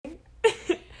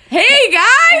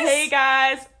Hey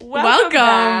guys, welcome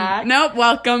back.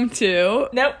 Welcome to.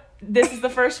 This is the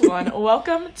first one.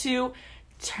 Welcome to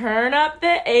Turn Up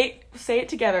the Say it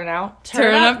together now.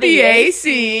 Turn up the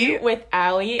AC with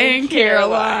Allie and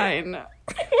Caroline.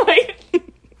 Wait.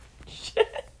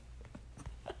 Shit.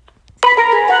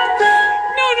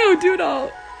 No, do it all.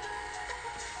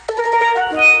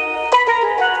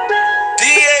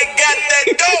 DA got that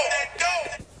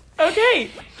dope.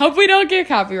 Okay. Hope we don't get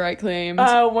copyright claims.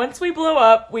 Once we blow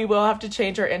up, we will have to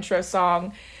change our intro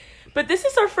song. But this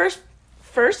is our first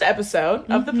episode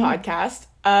of the podcast.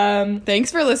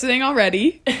 Thanks for listening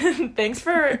already. Thanks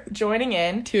for joining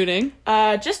in. Tuning.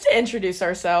 Just to introduce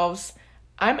ourselves,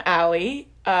 I'm Allie.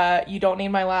 You don't need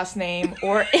my last name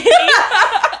or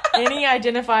any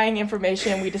identifying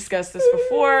information. We discussed this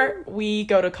before. We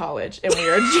go to college and we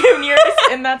are juniors,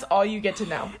 and that's all you get to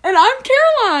know. And I'm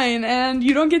Caroline, and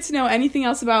you don't get to know anything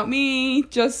else about me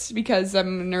just because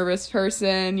I'm a nervous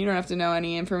person. You don't have to know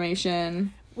any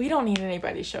information. We don't need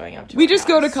anybody showing up to We our just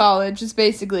house. go to college. Is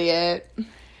basically it.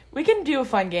 We can do a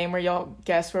fun game where y'all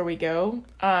guess where we go.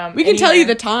 We can tell you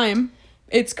the time.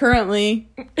 It's currently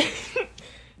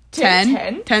 10.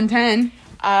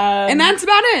 And that's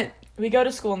about it. We go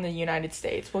to school in the United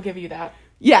States. We'll give you that.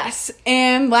 Yes.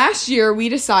 And last year we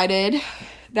decided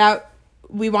that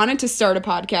we wanted to start a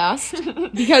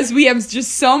podcast because we have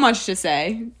just so much to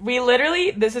say.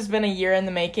 This has been a year in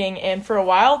the making, and for a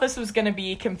while this was going to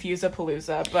be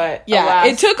Confuse-a-Palooza, but yeah, alas,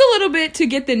 it took a little bit to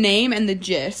get the name and the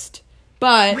gist,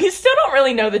 but we still don't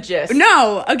really know the gist.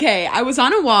 No, okay, I was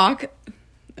on a walk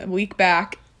a week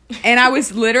back, and I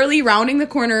was literally rounding the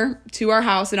corner to our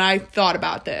house, and I thought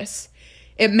about this.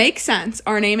 It makes sense.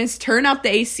 Our name is Turn Up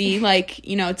the AC,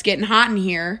 it's getting hot in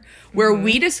here, where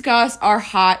we discuss our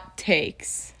hot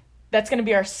takes. That's going to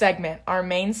be our segment. Our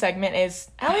main segment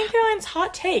is Allie and Caroline's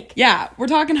hot take. Yeah, we're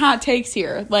talking hot takes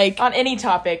here. On any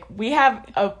topic, we have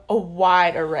a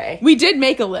wide array. We did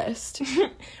make a list.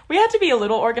 We had to be a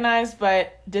little organized,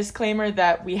 but disclaimer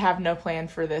that we have no plan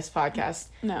for this podcast.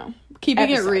 No.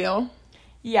 Keeping it real.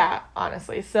 Yeah,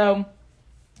 honestly. So,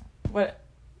 what...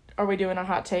 Are we doing a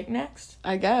hot take next?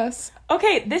 I guess.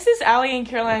 Okay, this is Allie and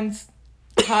Caroline's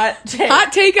hot take.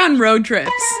 Hot take on road trips.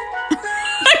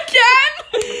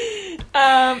 Again?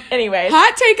 Anyways.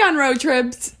 Hot take on road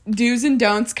trips. Do's and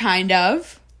don'ts, kind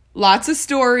of. Lots of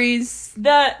stories.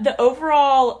 The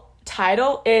overall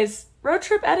title is Road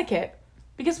Trip Etiquette.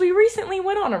 Because we recently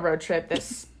went on a road trip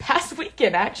this past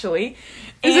weekend, actually.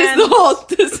 Is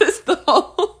this the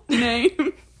whole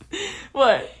name?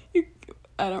 What?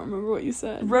 I don't remember what you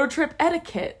said. Road Trip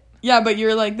Etiquette. Yeah, but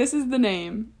you're like, this is the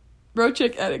name. Road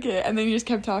Trip Etiquette. And then you just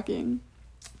kept talking.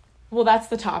 Well, that's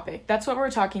the topic. That's what we're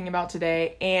talking about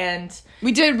today. And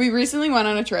we recently went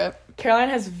on a trip. Caroline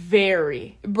has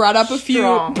brought up a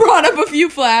few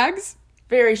flags.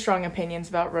 Very strong opinions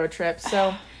about road trips.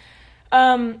 So,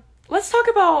 let's talk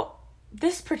about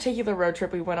this particular road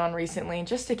trip we went on recently,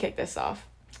 just to kick this off.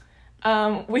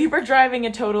 We were driving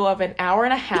a total of an hour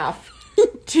and a half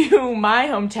to my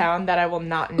hometown that I will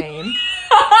not name.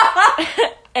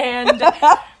 And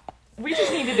we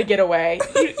just needed to get away.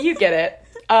 You get it.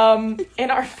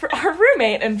 And our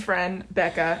roommate and friend,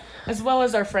 Becca, as well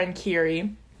as our friend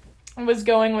Kiri, was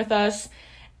going with us.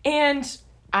 And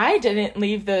I didn't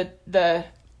leave the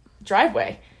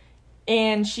driveway.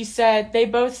 And they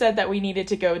both said that we needed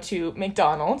to go to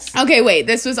McDonald's. Okay, wait.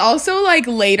 This was also,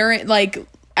 later,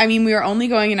 we were only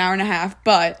going an hour and a half,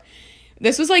 but...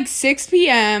 This was 6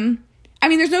 p.m.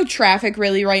 There's no traffic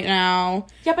really right now.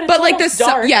 Yeah, but it's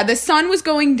dark. The sun was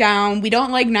going down. We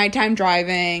don't like nighttime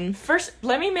driving. First,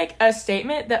 let me make a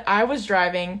statement that I was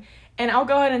driving, and I'll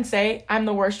go ahead and say I'm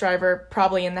the worst driver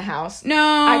probably in the house.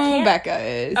 No, Becca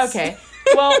is. Okay.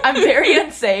 Well, I'm very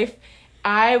unsafe.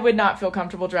 I would not feel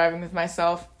comfortable driving with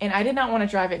myself, and I did not want to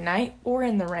drive at night or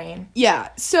in the rain. Yeah,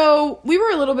 so we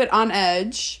were a little bit on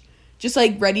edge. Just,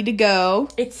 ready to go.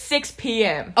 It's 6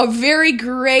 p.m. A very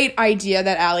great idea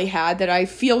that Allie had that I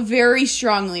feel very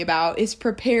strongly about is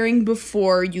preparing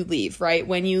before you leave, right?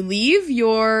 When you leave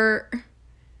your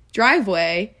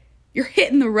driveway, you're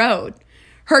hitting the road.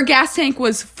 Her gas tank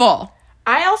was full.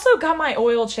 I also got my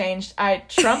oil changed. I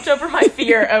trumped over my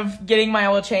fear of getting my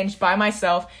oil changed by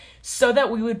myself so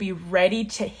that we would be ready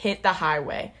to hit the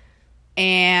highway.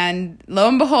 And lo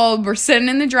and behold, we're sitting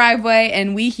in the driveway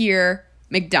and we hear...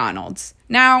 McDonald's.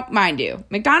 Now, mind you,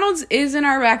 McDonald's is in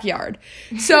our backyard.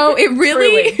 So it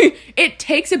really, it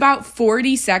takes about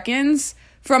 40 seconds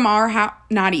from our house,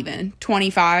 not even,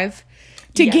 25,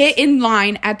 to get in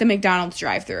line at the McDonald's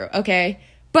drive-thru, okay?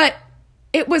 But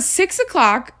it was 6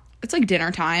 o'clock it's like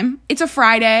dinner time. It's a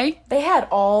Friday. They had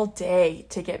all day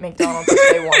to get McDonald's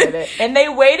if they wanted it. And they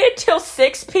waited till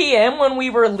 6 p.m. when we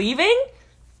were leaving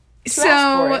to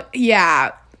ask for it.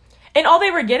 Yeah. And all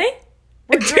they were getting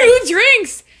were two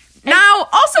drinks. Now,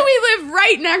 also we live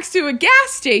right next to a gas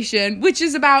station, which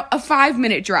is about a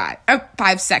 5-minute drive. A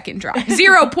 5-second drive.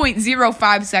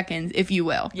 0.05 seconds, if you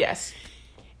will. Yes.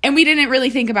 And we didn't really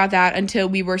think about that until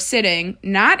we were sitting,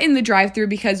 not in the drive-thru,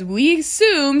 because we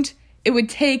assumed it would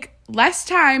take less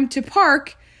time to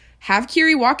park, have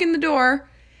Kiri walk in the door,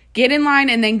 get in line,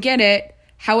 and then get it.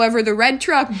 However, the red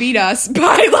truck beat us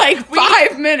by like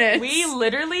 5 minutes. We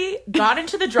literally got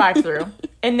into the drive-thru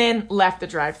and then left the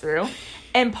drive-thru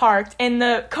and parked. And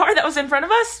the car that was in front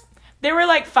of us, there were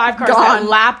like 5 cars that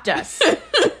lapped us.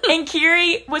 And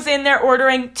Kiri was in there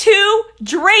ordering 2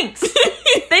 drinks.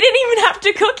 They didn't even have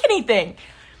to cook anything.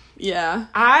 Yeah.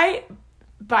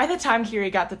 By the time Kiri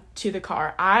got to the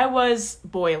car, I was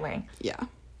boiling. Yeah.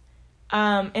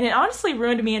 And it honestly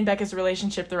ruined me and Becca's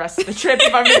relationship the rest of the trip,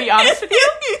 if I'm going to be honest with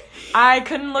you. I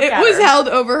couldn't look at her. It was held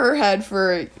over her head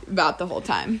for about the whole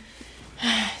time.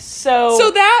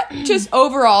 So that just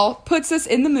overall puts us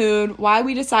in the mood why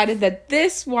we decided that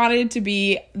this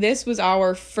was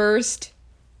our first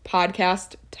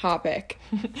podcast topic.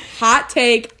 Hot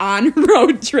take on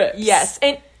road trips. Yes.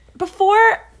 And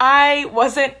before I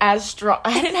wasn't as strong,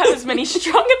 I didn't have as many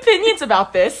strong opinions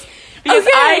about this because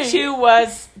I too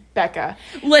was Becca.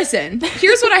 Listen,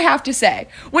 here's what I have to say.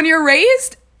 When you're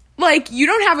raised, like, you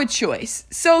don't have a choice.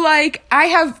 So, like, I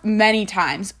have many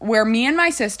times where me and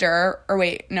my sister,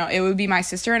 it would be my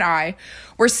sister and I,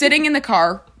 were sitting in the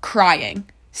car crying,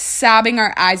 sobbing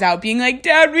our eyes out, being like,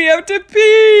 Dad, we have to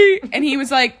pee. And he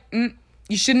was like,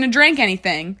 you shouldn't have drank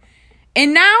anything.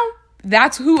 And now,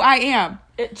 that's who I am.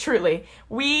 Truly.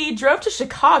 We drove to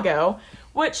Chicago,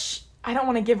 which I don't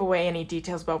want to give away any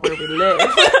details about where we live.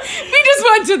 We just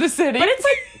went to the city. But it's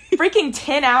like freaking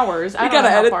 10 hours. I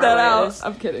gotta edit that out.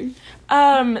 I'm kidding.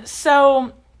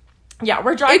 So, yeah,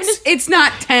 we're driving It's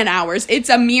not 10 hours. It's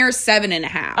a mere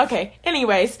 7.5. Okay.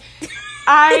 Anyways,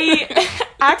 I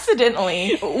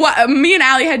accidentally... Me and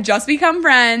Allie had just become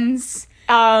friends.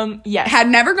 Yes. Had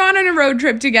never gone on a road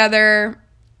trip together.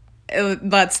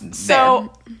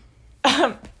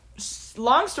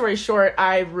 Long story short,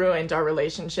 I ruined our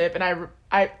relationship, and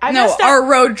I messed up. Our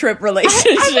road trip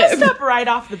relationship. I messed up right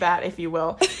off the bat, if you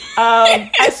will.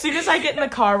 As soon as I get in the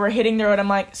car, we're hitting the road. I'm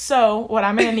like, so what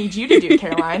I'm going to need you to do,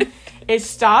 Caroline, is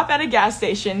stop at a gas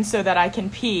station so that I can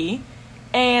pee,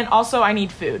 and also I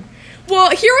need food.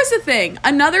 Well, here was the thing.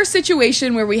 Another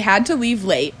situation where we had to leave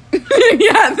late. Yeah,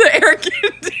 the air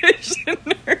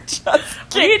conditioner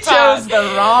just We chose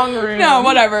the wrong room. No,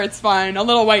 whatever. It's fine. A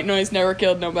little white noise never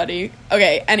killed nobody.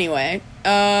 Okay, anyway.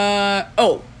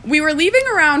 We were leaving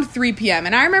around 3 p.m.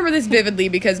 And I remember this vividly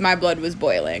because my blood was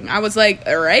boiling. I was like,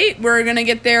 all right, we're going to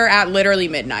get there at literally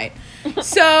midnight.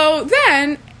 So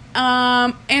then,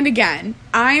 and again,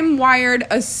 I'm wired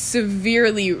a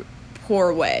severely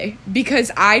poor way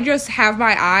because I just have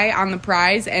my eye on the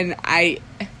prize and I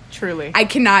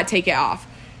cannot take it off.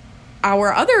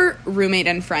 Our other roommate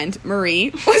and friend,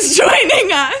 Marie, was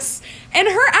joining us, and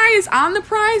her eye is on the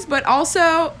prize, but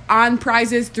also on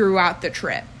prizes throughout the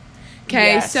trip.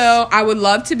 Okay, yes. So I would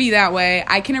love to be that way.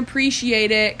 I can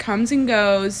appreciate it, comes and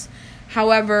goes.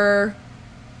 However,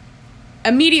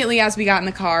 immediately as we got in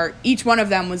the car, each one of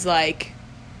them was like,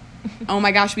 oh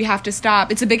my gosh, we have to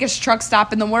stop. It's the biggest truck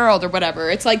stop in the world or whatever.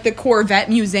 It's like the Corvette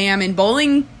Museum in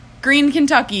Bowling Green,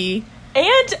 Kentucky.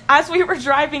 And as we were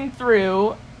driving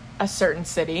through a certain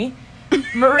city,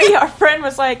 Marie, our friend,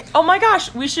 was like, oh my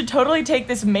gosh, we should totally take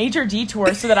this major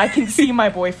detour so that I can see my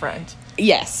boyfriend.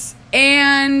 Yes.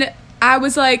 And I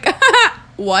was like,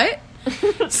 what?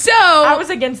 So I was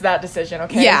against that decision,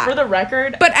 okay? Yeah. For the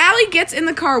record. But Allie gets in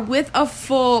the car with a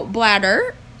full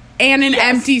bladder and an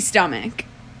empty stomach.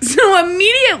 So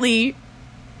immediately,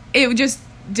 it just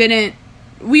didn't...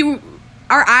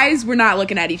 Our eyes were not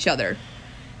looking at each other.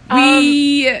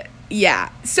 Yeah.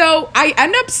 So I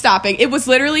end up stopping. It was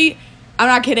literally... I'm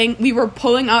not kidding. We were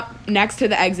pulling up next to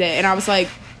the exit, and I was like...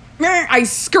 I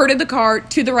skirted the car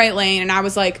to the right lane, and I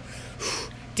was like,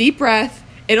 deep breath.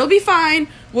 It'll be fine.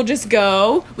 We'll just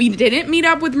go. We didn't meet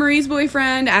up with Marie's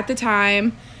boyfriend at the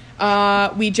time.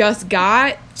 We just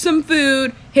got some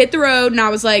food, hit the road, and I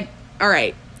was like, all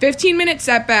right, 15-minute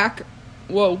setback.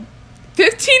 Whoa.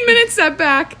 15-minute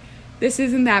setback. This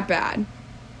isn't that bad.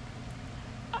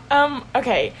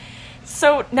 Okay.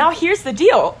 So now here's the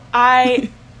deal.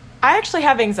 I actually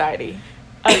have anxiety.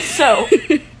 So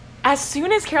as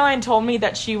soon as Caroline told me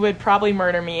that she would probably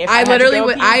murder me if I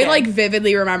literally I like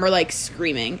vividly remember like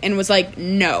screaming and was like,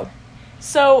 no.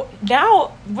 So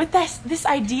now, with this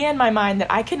idea in my mind that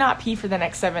I cannot pee for the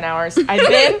next 7 hours, I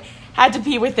then had to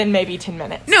pee within maybe 10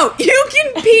 minutes. No, you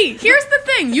can pee. Here's the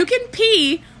thing. You can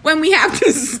pee when we have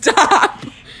to stop.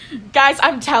 Guys,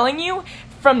 I'm telling you,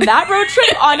 from that road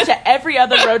trip on to every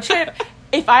other road trip,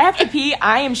 if I have to pee,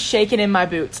 I am shaking in my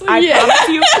boots. I promise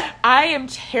you, I am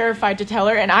terrified to tell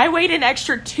her, and I wait an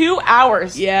extra 2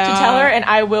 hours to tell her, and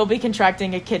I will be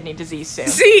contracting a kidney disease soon.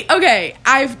 See, okay,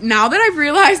 now that I've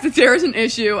realized that there is an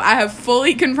issue, I have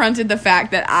fully confronted the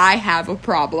fact that I have a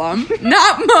problem.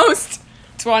 Not most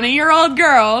 20-year-old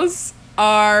girls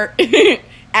are,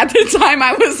 at the time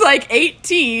I was like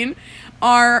 18,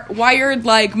 are wired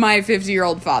like my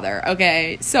 50-year-old father,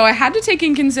 okay? So I had to take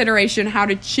in consideration how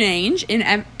to change in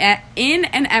an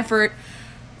effort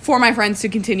for my friends to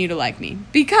continue to like me.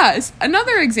 Because,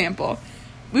 another example,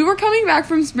 we were coming back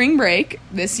from spring break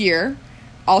this year,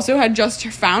 also had just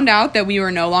found out that we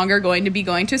were no longer going to be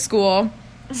going to school.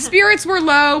 Spirits were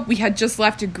low. We had just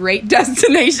left a great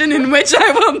destination in which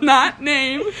I will not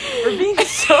name. We're being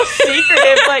so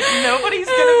secretive, like nobody's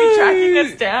going to be tracking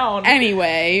us down.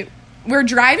 Anyway, we're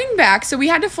driving back, so we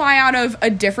had to fly out of a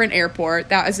different airport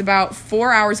that is about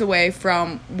 4 hours away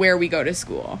from where we go to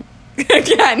school.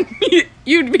 Again,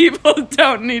 you people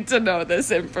don't need to know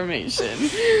this information.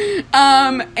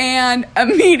 And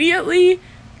immediately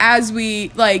as we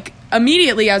got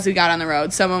on the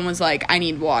road, someone was like, I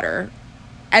need water.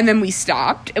 And then we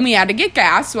stopped, and we had to get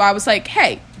gas, so I was like,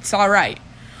 hey, it's all right.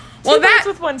 Well, that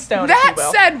with one stone,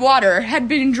 that said water had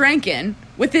been drinking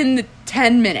within the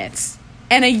 10 minutes.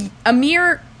 And a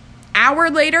mere hour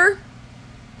later,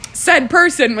 said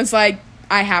person was like,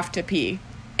 I have to pee.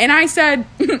 And I said,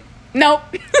 nope.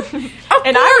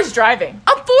 And I was driving.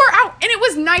 A 4 hour, and it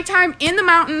was nighttime in the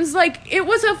mountains. Like, it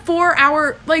was a 4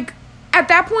 hour, like, at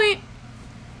that point,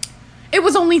 it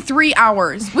was only 3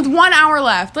 hours with 1 hour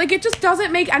left. Like, it just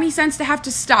doesn't make any sense to have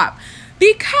to stop.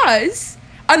 Because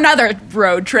another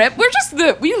road trip,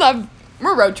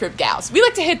 we're road trip gals. We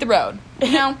like to hit the road,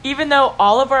 you know? Even though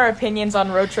all of our opinions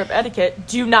on road trip etiquette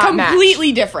do not match.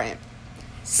 Completely different.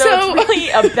 So it's really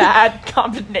a bad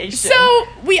combination. So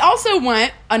we also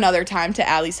went another time to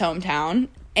Allie's hometown,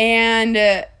 and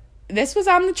this was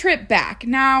on the trip back.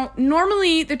 Now,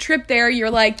 normally the trip there, you're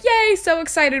like, yay, so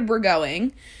excited we're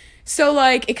going. So,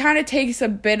 like, it kind of takes a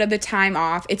bit of the time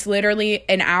off. It's literally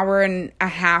an hour and a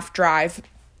half drive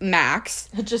max.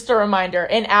 Just a reminder,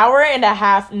 an hour and a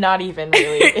half, not even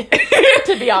really,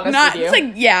 to be honest with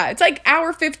you. It's like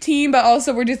hour 15, but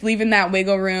also we're just leaving that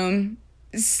wiggle room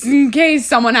in case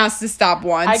someone has to stop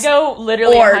once. I go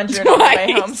literally 100 twice. on the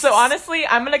way home. So honestly,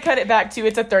 I'm going to cut it back to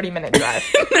it's a 30-minute drive.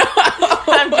 No.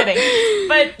 I'm kidding.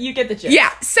 But you get the gist.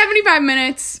 Yeah, 75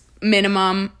 minutes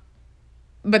minimum,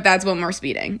 but that's when we're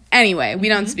speeding. Anyway, we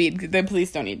don't speed. The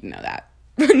police don't need to know that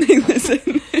when they listen.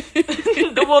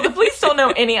 Well, the police don't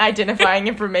know any identifying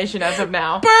information as of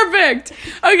now. Perfect.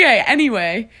 Okay,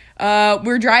 anyway,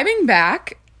 we're driving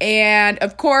back, and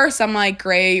of course, I'm like,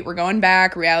 great, we're going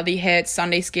back, reality hits,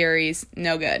 Sunday scaries,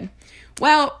 no good.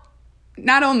 Well,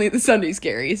 not only the Sunday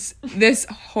scaries, this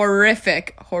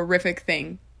horrific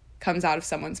thing comes out of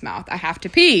someone's mouth. I have to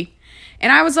pee.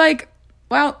 And I was like,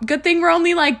 well, good thing we're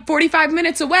only like 45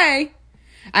 minutes away.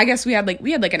 I guess we had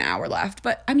an hour left,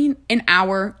 but I mean, an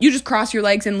hour, you just cross your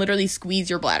legs and literally squeeze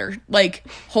your bladder, like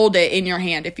hold it in your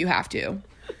hand if you have to.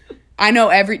 I know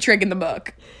every trick in the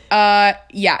book.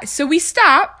 Yeah, so we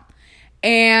stop,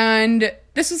 and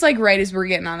this was like right as we're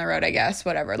getting on the road, I guess,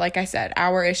 whatever. Like I said,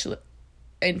 hour-ish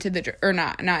into the, or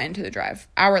not into the drive,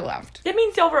 hour left. That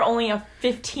means y'all were only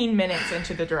 15 minutes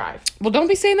into the drive. Well, don't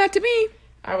be saying that to me.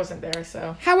 I wasn't there,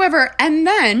 so. However, and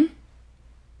then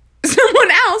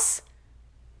someone else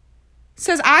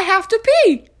says, I have to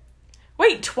pee.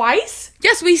 Wait, twice?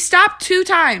 Yes, we stopped 2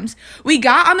 times. We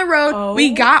got on the road.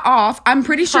 We got off. I'm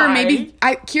pretty sure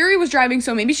Kiri was driving,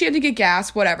 so maybe she had to get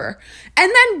gas, whatever.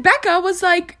 And then Becca was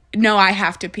like, no, I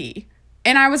have to pee.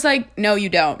 And I was like, no, you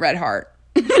don't, red heart.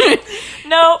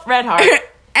 No, red heart.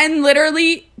 And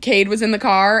literally, Cade was in the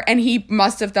car, and he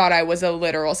must have thought I was a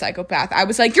literal psychopath. I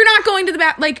was like, you're not going to the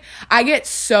bath. Like, I get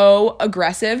so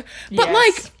aggressive. But,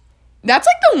 like, that's,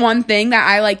 like, the one thing that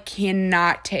I, like,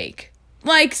 cannot take.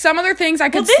 Like, some other things I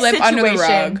could slip under the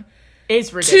rug.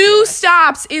 Is ridiculous. 2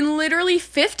 stops in literally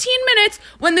 15 minutes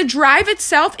when the drive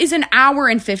itself is an hour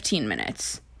and 15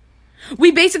 minutes.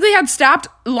 We basically had stopped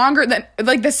longer than,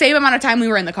 like, the same amount of time we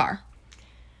were in the car.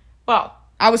 Well,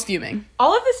 I was fuming.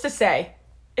 All of this to say,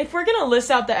 if we're going to list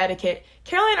out the etiquette,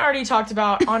 Caroline already talked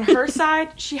about on her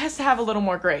side, she has to have a little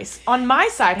more grace. On my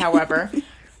side, however,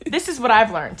 this is what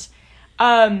I've learned.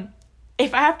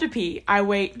 If I have to pee, I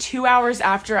wait 2 hours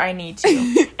after I need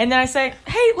to. And then I say,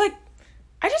 hey, like,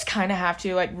 I just kind of have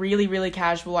to, like, really, really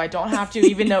casual. I don't have to,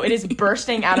 even though it is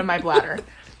bursting out of my bladder.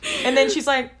 And then she's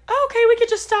like, oh, okay, we could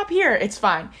just stop here. It's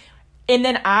fine. And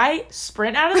then I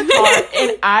sprint out of the car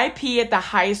and I pee at the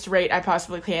highest rate I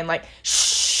possibly can. Like,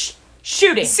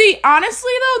 shooting. See,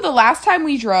 honestly, though, the last time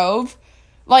we drove,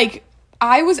 like,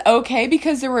 I was okay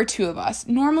because there were 2 of us.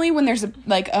 Normally, when there's,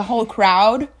 a whole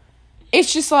crowd,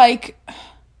 it's just like,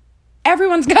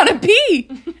 everyone's got to pee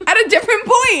at a different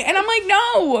point. And I'm like,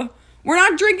 no, we're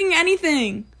not drinking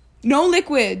anything. No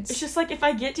liquids. It's just like, if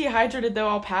I get dehydrated, though,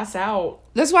 I'll pass out.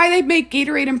 That's why they make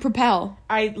Gatorade and Propel.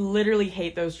 I literally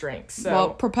hate those drinks. So. Well,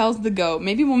 Propel's the GOAT.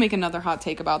 Maybe we'll make another hot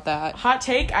take about that. Hot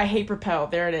take, I hate Propel.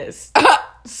 There it is.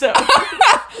 So.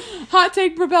 Hot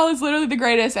take, Propel is literally the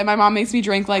greatest, and my mom makes me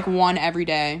drink, 1 every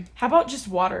day. How about just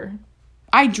water?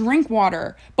 I drink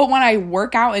water, but when I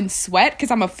work out and sweat, because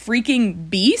I'm a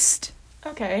freaking beast...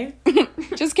 Okay.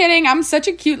 Just kidding. I'm such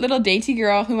a cute little dainty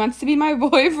girl who wants to be my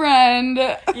boyfriend.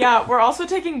 Yeah, we're also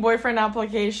taking boyfriend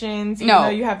applications, even though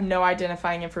you have no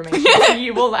identifying information. So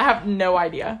you will have no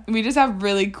idea. We just have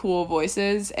really cool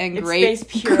voices and It's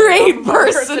great great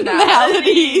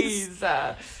personalities.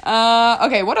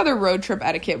 Okay, what other road trip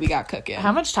etiquette we got cooking?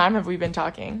 How much time have we been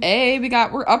talking? Hey,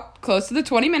 we're up close to the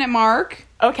 20-minute mark.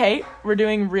 Okay, we're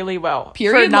doing really well.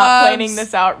 Period. For not planning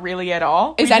this out really at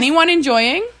all. Is anyone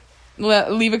enjoying?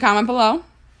 Leave a comment below.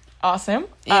 Awesome.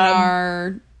 In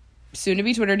our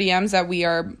soon-to-be Twitter DMs that we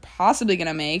are possibly going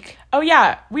to make. Oh,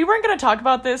 yeah. We weren't going to talk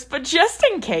about this, but just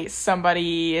in case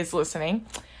somebody is listening,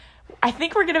 I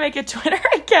think we're going to make a Twitter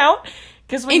account.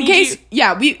 Because we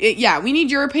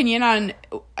need your opinion on,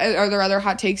 are there other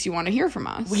hot takes you want to hear from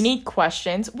us? We need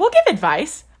questions. We'll give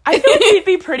advice. I feel like we'd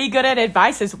be pretty good at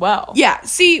advice as well. Yeah.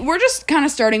 See, we're just kind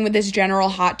of starting with this general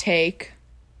hot take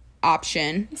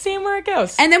option, seeing where it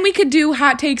goes, and then we could do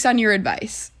hot takes on your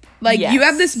advice. Yes. You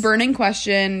have this burning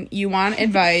question, you want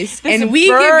advice, this and we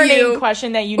burning give you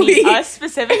question that you need us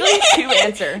specifically to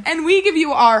answer, and we give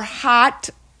you our hot,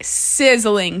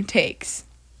 sizzling takes.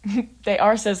 They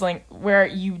are sizzling, where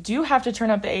you do have to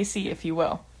turn up the AC, if you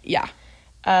will. Yeah.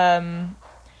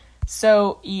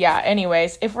 So yeah.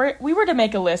 Anyways, if we were to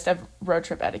make a list of road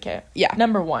trip etiquette,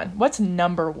 number 1. What's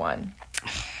number 1?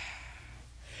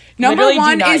 Number Literally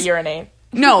 1 do not is urinate.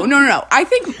 No. I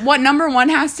think what number 1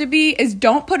 has to be is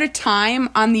don't put a time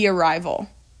on the arrival.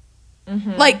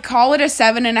 Mm-hmm. Call it a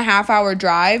 7.5 hour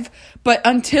drive, but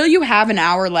until you have an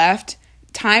hour left,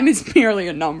 time is merely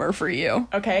a number for you.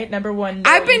 Okay, number 1.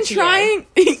 I've been trying.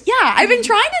 I've been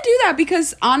trying to do that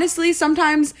because honestly,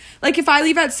 sometimes if I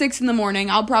leave at 6 a.m,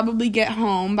 I'll probably get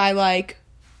home by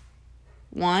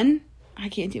 1. I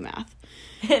can't do math.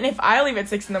 And if I leave at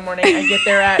 6 a.m, I get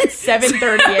there at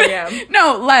 7:30 a.m.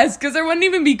 No, less, because there wouldn't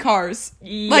even be cars.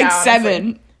 Yeah, 7.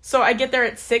 Honestly. So I get there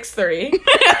at 6:30.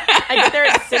 I get there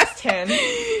at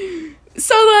 6:10.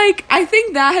 So, I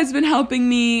think that has been helping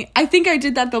me. I think I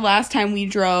did that the last time we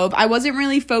drove. I wasn't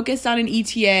really focused on an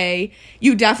ETA.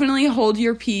 You definitely held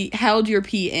your pee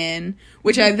in,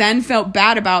 which I then felt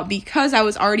bad about because I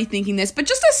was already thinking this. But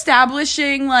just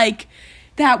establishing,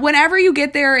 that whenever you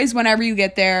get there is whenever you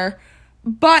get there.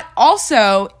 But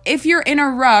also, if you're in a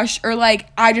rush or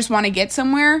I just want to get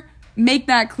somewhere, make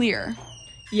that clear.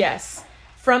 Yes.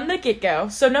 From the get-go.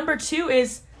 So number 2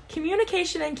 is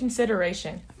communication and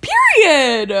consideration.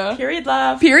 Period. Period,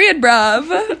 love. Period,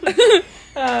 bruv.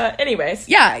 Anyways.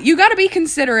 Yeah, you gotta be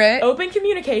considerate. Open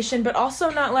communication, but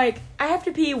also not I have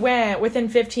to pee within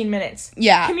 15 minutes.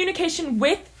 Yeah. Communication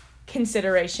with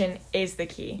consideration is the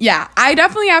key. Yeah, I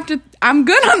definitely have to. I'm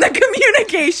good on the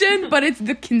communication, but it's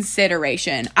the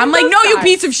consideration. I'm no, you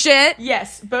piece of shit.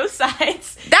 Yes, both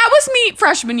sides. That was me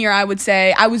freshman year, I would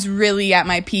say. I was really at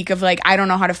my peak of I don't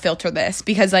know how to filter this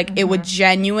because it would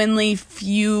genuinely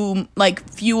fuel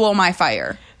my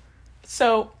fire.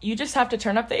 So you just have to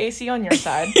turn up the AC on your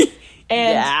side.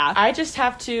 And I just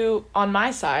have to, on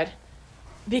my side,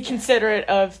 be considerate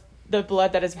of the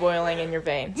blood that is boiling in your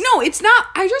veins. No, it's not.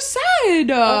 I just said.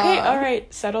 Okay, all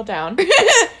right. Settle down.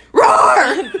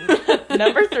 Roar!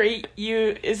 Number 3.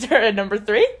 Is there a number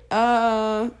 3?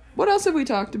 What else have we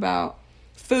talked about?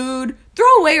 Food.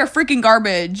 Throw away your freaking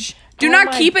garbage. Do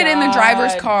not keep it in the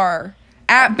driver's car.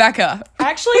 At Becca.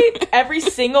 Actually, every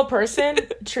single person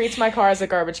treats my car as a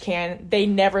garbage can. They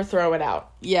never throw it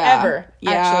out. Yeah. Ever.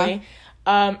 Yeah. Actually.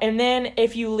 And then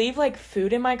if you leave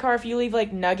food in my car, if you leave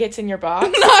nuggets in your box,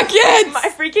 nuggets, my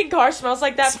freaking car smells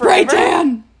like that spray forever.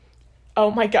 Tan.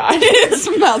 Oh my god, it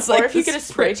smells like. Or if you get a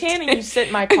spray tan and you sit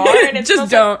in my car and it just smells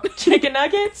don't like chicken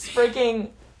nuggets, freaking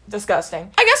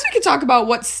disgusting. I guess we could talk about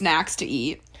what snacks to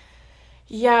eat.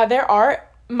 Yeah, there are.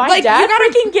 My dad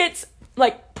freaking gets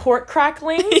pork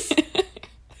cracklings,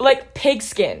 pig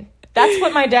skin. That's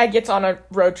what my dad gets on a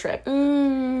road trip.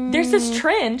 There's this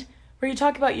trend where you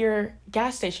talk about your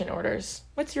gas station orders.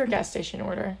 What's your gas station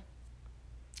order?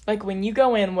 Like, when you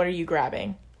go in, what are you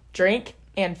grabbing? Drink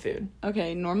and food.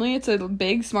 Okay, normally it's a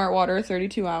big Smart Water,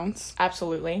 32 ounce.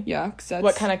 Absolutely. Yeah, 'cause that's...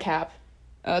 What kind of cap?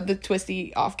 The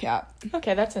twisty off cap.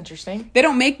 Okay, that's interesting. They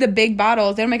don't make the big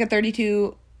bottles. They don't make a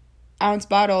 32 ounce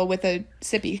bottle with a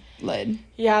sippy lid.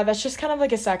 Yeah, that's just kind of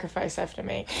like a sacrifice I have to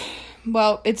make.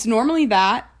 Well, it's normally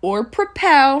that or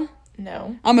Propel.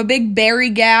 No. I'm a big berry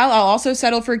gal. I'll also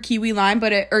settle for kiwi lime,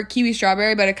 or kiwi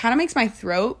strawberry, but it kind of makes my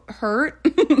throat hurt.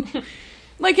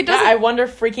 Like, it doesn't... Yeah, I wonder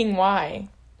freaking why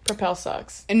Propel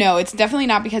sucks. No, it's definitely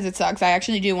not because it sucks. I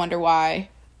actually do wonder why.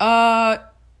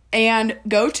 And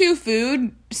go-to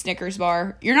food, Snickers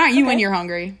bar. You're not you when you're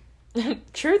hungry.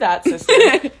 True that,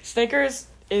 sister. Snickers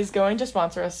is going to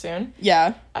sponsor us soon.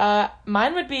 Yeah.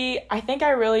 Mine would be, I think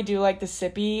I really do like the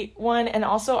sippy one, and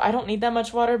also I don't need that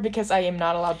much water because I am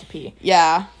not allowed to pee.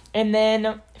 Yeah. And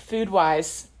then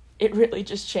food-wise, it really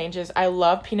just changes. I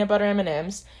love peanut butter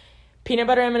M&Ms. Peanut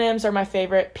butter M&Ms are my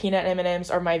favorite. Peanut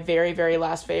M&Ms are my very, very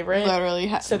last favorite.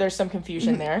 Literally. So there's some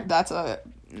confusion there. That's a...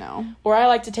 No. Or I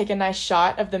like to take a nice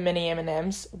shot of the mini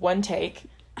M&Ms, one take,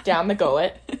 down the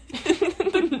gullet.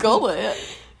 The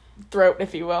gullet? Throat,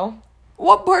 if you will.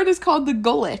 What part is called the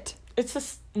gullet? It's the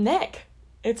neck.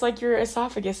 It's like your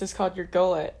esophagus is called your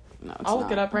gullet. No, it's I'll not.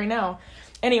 look it up right now.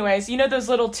 Anyways, you know those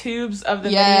little tubes of the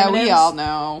mini Yeah, M&Ms? we all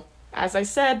know. As I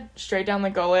said, straight down the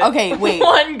gullet. Okay, wait.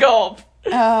 One gulp.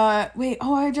 Wait.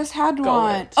 Oh, I just had one.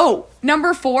 Gullet. Oh,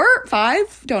 number 4?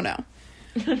 5? Don't know.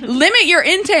 Limit your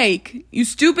intake, you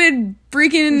stupid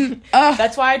freaking...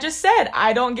 That's why I just said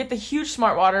I don't get the huge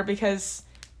smart water because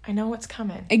I know what's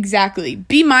coming. Exactly.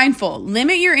 Be mindful.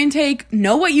 Limit your intake.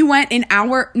 Know what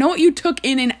you took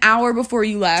in an hour before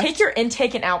you left. Take your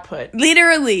intake and output.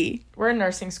 Literally. We're in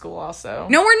nursing school also.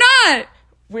 No, we're not.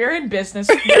 We're in business.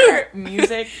 We're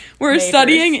music. We're neighbors.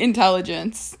 studying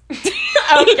intelligence.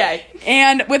 Okay.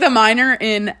 And with a minor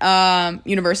in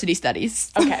university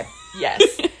studies. Okay. Yes.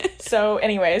 So,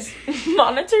 anyways,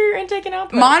 monitor your intake and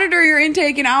output. Monitor your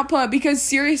intake and output, because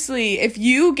seriously, if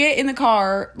you get in the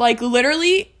car, like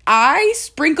literally, I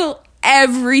sprinkle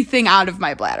everything out of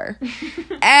my bladder.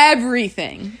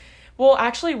 Everything. Well,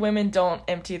 actually, women don't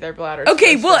empty their bladders.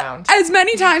 Okay, well, round. as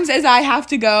many times as I have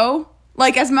to go,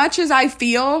 like as much as I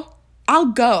feel, I'll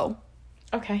go.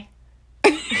 Okay.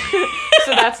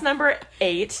 So that's number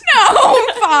 8. No,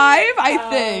 5, I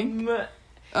think.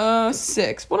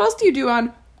 6. What else do you do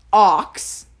on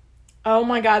aux? Oh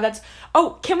my god,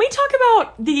 can we talk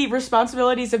about the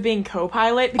responsibilities of being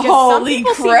co-pilot? Because Holy some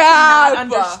people seem to crap. not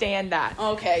understand that.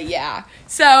 Okay, yeah.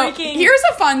 So, here's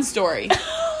a fun story.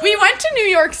 We went to New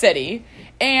York City,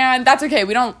 and that's okay.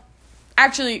 We don't...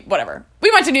 Actually, whatever.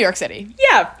 We went to New York City.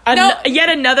 Yeah. Yet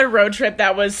another road trip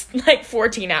that was like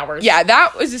 14 hours. Yeah,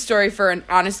 that was a story for,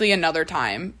 honestly, another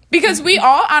time. Because we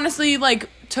all, honestly, like,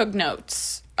 took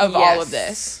notes of all of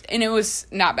this. And it was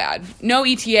not bad. No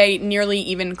ETA nearly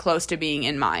even close to being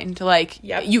in mind. Like,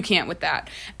 you can't with that.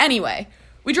 Anyway,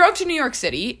 we drove to New York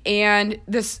City, and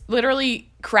this literally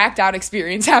cracked out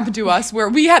experience happened to us where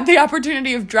we had the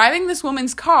opportunity of driving this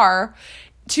woman's car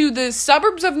to the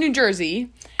suburbs of New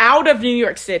Jersey. Out of New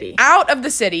York City. Out of the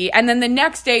city. And then the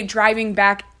next day driving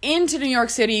back into New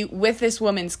York City with this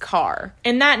woman's car.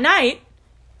 And that night,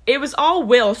 it was all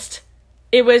whilst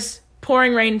it was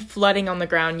pouring rain, flooding on the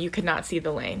ground. You could not see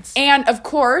the lanes. And of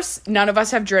course, none of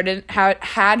us have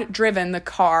had driven the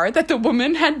car that the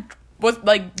woman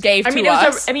gave to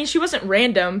us. She wasn't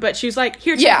random, but she was like,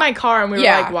 here, take my car. And we were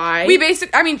like, why?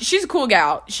 She's a cool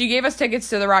gal. She gave us tickets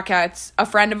to the Rockettes, a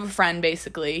friend of a friend,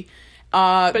 basically.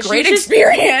 But great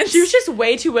experience. She was just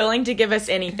way too willing to give us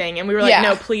anything. And we were like,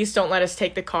 no, please don't let us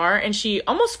take the car. And she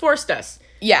almost forced us.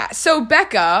 Yeah. So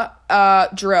Becca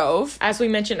drove. As we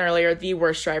mentioned earlier, the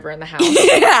worst driver in the house.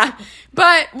 Yeah.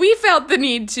 But we felt the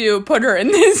need to put her in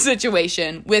this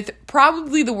situation with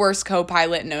probably the worst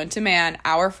co-pilot known to man,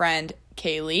 our friend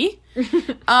Kaylee.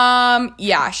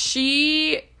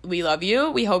 We love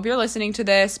you. We hope you're listening to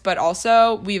this, but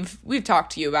also we've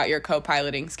talked to you about your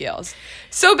co-piloting skills.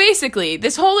 So basically,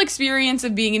 this whole experience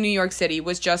of being in New York City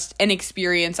was just an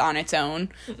experience on its own,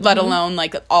 let alone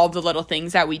like all the little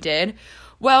things that we did.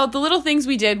 Well, the little things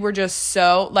we did were just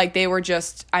so, like, they were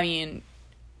just,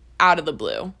 out of the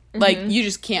blue. Like, you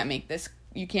just can't make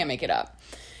it up.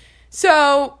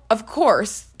 So, of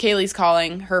course, Kaylee's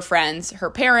calling her friends,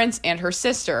 her parents, and her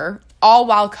sister, all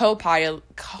while co-piloting,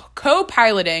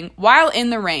 while in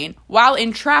the rain, while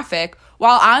in traffic,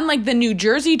 while on, like, the New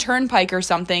Jersey Turnpike or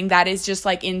something that is just,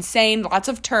 like, insane, lots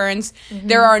of turns.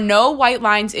 There are no white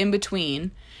lines in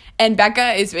between. And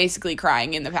Becca is basically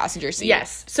crying in the passenger seat.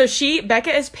 Yes. So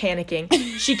Becca is panicking.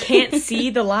 She can't see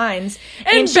the lines.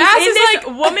 And she's Bass in is this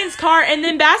like... woman's car, and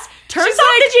then Bass turns She's off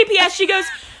like- the GPS. She goes,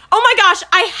 oh my gosh,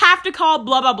 I have to call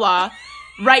blah, blah, blah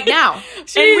right now. And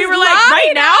we were like,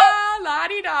 right now?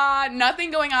 La-di-da,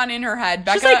 nothing going on in her head.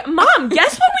 Becca, She's like, Mom,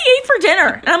 guess what we ate for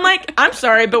dinner? And I'm like, I'm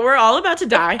sorry, but we're all about to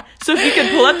die. So if you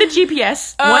could pull up the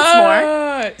GPS once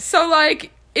more. So,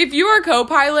 like, if you are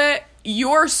co-pilot,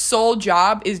 your sole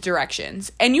job is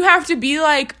directions. And you have to be,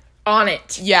 like... on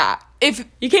it. Yeah.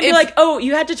 You can't be like, oh,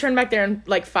 you had to turn back there in,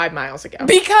 like, 5 miles ago.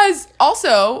 Because,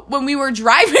 also, when we were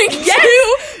driving when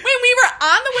we were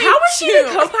on the way How was she the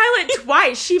co-pilot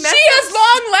twice? She has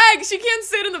long legs. She can't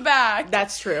sit in the back.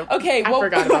 That's true. Okay, I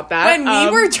forgot about that. When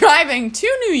we were driving to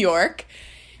New York,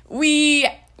 we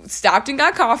stopped and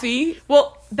got coffee.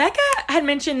 Well, Becca had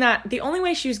mentioned that the only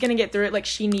way she was going to get through it, like,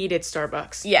 she needed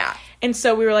Starbucks. Yeah. And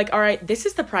so we were like, all right, this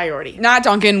is the priority. Not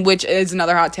Dunkin', which is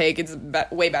another hot take. It's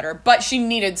way better. But she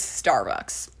needed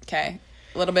Starbucks. Okay.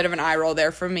 A little bit of an eye roll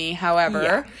there from me.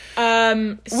 However,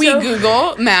 we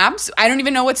Google Maps. I don't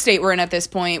even know what state we're in at this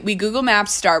point. We Google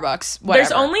Maps, Starbucks, whatever.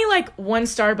 There's only, like, one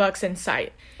Starbucks in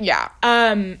sight. Yeah.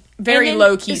 Very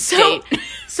low-key state.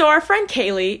 So our friend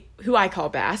Kaylee, who I call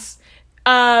Bass,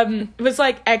 was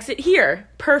like, exit here.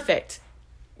 Perfect.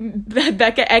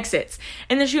 Becca exits.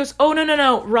 And then she goes, oh,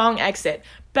 no, wrong exit.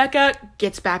 Becca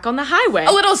gets back on the highway.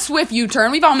 A little swift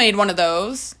U-turn. We've all made one of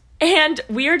those. And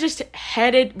we're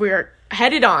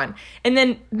headed on. And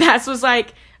then Bass was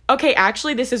like, okay,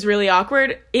 actually, this is really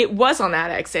awkward. It was on that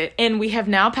exit, and we have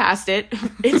now passed it.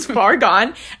 It's far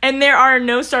gone, and there are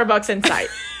no Starbucks in sight.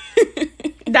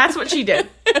 That's what she did.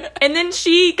 And then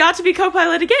she got to be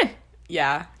co-pilot again.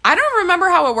 Yeah. I don't remember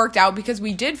how it worked out because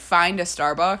we did find a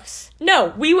Starbucks.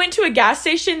 No, we went to a gas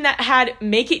station that had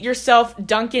make-it-yourself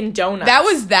Dunkin' Donuts. That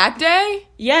was that day?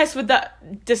 Yes, with the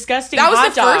disgusting hot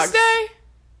dogs. That was the first day?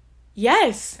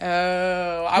 Yes.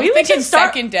 Oh, I was thinking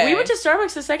second day. We went to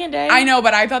Starbucks the second day. I know,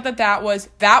 but I thought that was...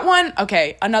 That one...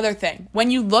 Okay, another thing. When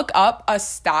you look up a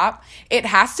stop, it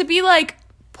has to be like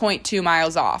 0.2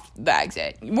 miles off the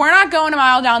exit. We're not going a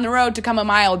mile down the road to come a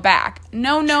mile back.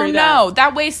 No.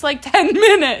 That wastes like 10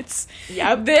 minutes.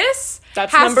 Yep.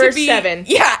 That's has number to be, 7.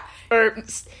 Yeah. Or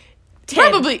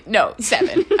 10. Probably... No,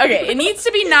 7. Okay, it needs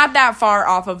to be not that far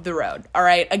off of the road. All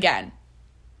right, again.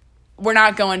 We're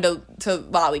not going to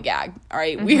lollygag, all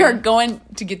right? Mm-hmm. We are going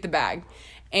to get the bag.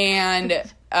 And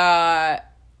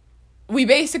we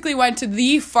basically went to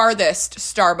the farthest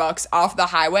Starbucks off the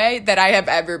highway that I have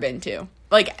ever been to.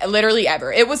 Like, literally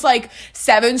ever. It was like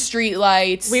 7 street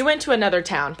lights. We went to another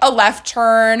town. A left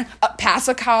turn, past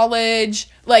a college.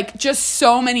 Like, just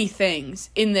so many things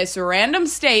in this random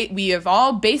state we have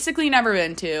all basically never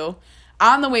been to.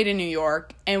 On the way to New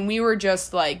York, and we were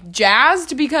just, like,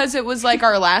 jazzed because it was, like,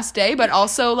 our last day, but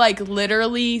also, like,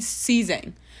 literally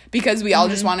seizing because we all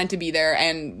just wanted to be there,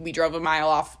 and we drove a mile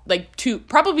off, like,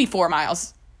 probably 4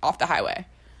 miles off the highway.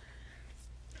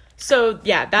 So,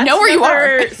 yeah, that's know where you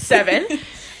are. 7.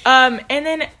 And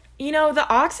then, you know, the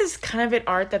aux is kind of an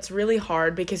art that's really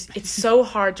hard because it's so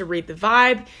hard to read the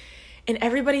vibe, and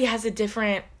everybody has a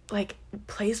different, like,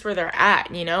 place where they're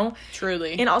at, you know?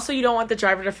 Truly. And also you don't want the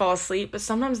driver to fall asleep, but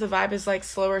sometimes the vibe is like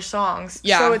slower songs.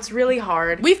 Yeah. So it's really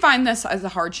hard. We find this as a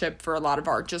hardship for a lot of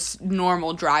our just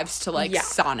normal drives to like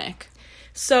Sonic.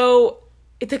 So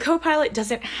the co-pilot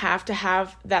doesn't have to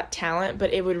have that talent,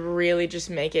 but it would really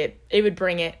just it would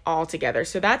bring it all together.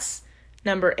 So that's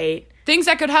number 8. Things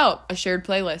that could help. A shared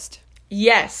playlist.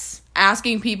 Yes.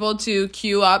 Asking people to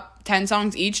queue up 10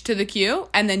 songs each to the queue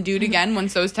and then do it again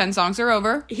once those 10 songs are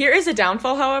over. Here is a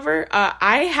downfall, however.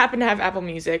 I happen to have Apple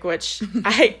Music, which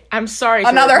I'm sorry.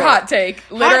 Another hot take.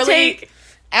 Literally, hot take.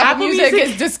 Apple Music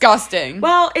is disgusting.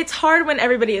 Well, it's hard when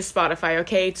everybody is Spotify,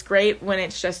 okay? It's great when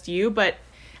it's just you, but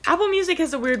Apple Music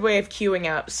has a weird way of queuing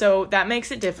up, so that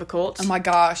makes it difficult. Oh my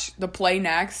gosh, the play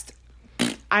next.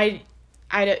 You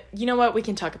know what? We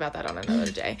can talk about that on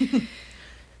another day.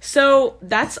 So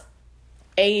that's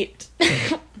 8.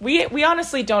 We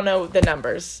honestly don't know the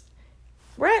numbers.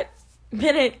 We're at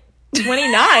minute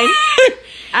 29.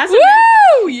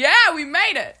 Woo! Yeah, we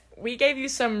made it. We gave you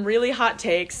some really hot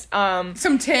takes.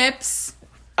 Some tips.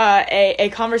 A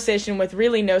conversation with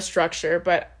really no structure,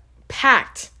 but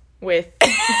packed with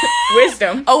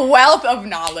wisdom. A wealth of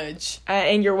knowledge.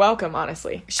 And you're welcome,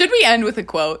 honestly. Should we end with a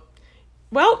quote?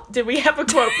 Well, did we have a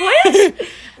quote planned?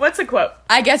 What's a quote?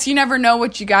 I guess you never know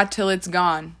what you got till it's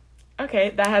gone. Okay,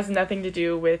 that has nothing to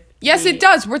do with... Yes, it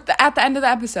does. We're at the end of the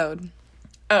episode.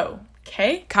 Oh,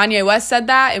 okay. Kanye West said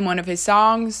that in one of his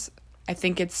songs. I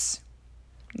think it's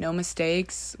No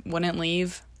Mistakes, Wouldn't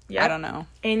Leave. Yep. I don't know.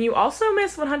 And you also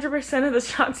miss 100% of the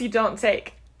shots you don't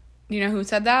take. You know who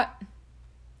said that?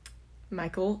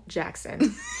 Michael Jackson.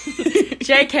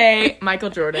 JK, Michael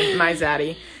Jordan, my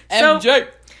zaddy. So, MJ.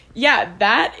 yeah,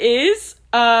 that is...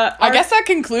 I guess that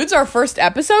concludes our first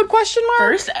episode, question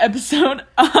mark? First episode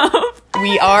of...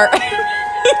 We are...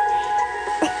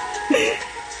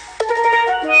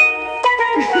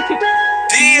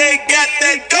 DA got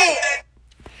that go.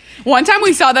 One time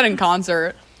we saw that in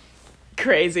concert.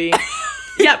 Crazy.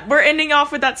 Yep, we're ending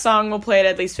off with that song. We'll play it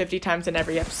at least 50 times in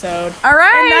every episode. All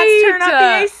right. And that's Turn Up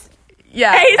the AC.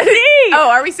 Yeah. AC! Oh,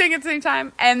 are we singing at the same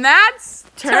time? And that's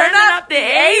Turn Up the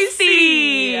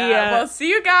AC. We'll see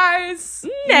you guys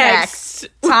Next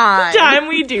time. time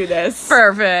we do this.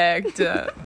 Perfect.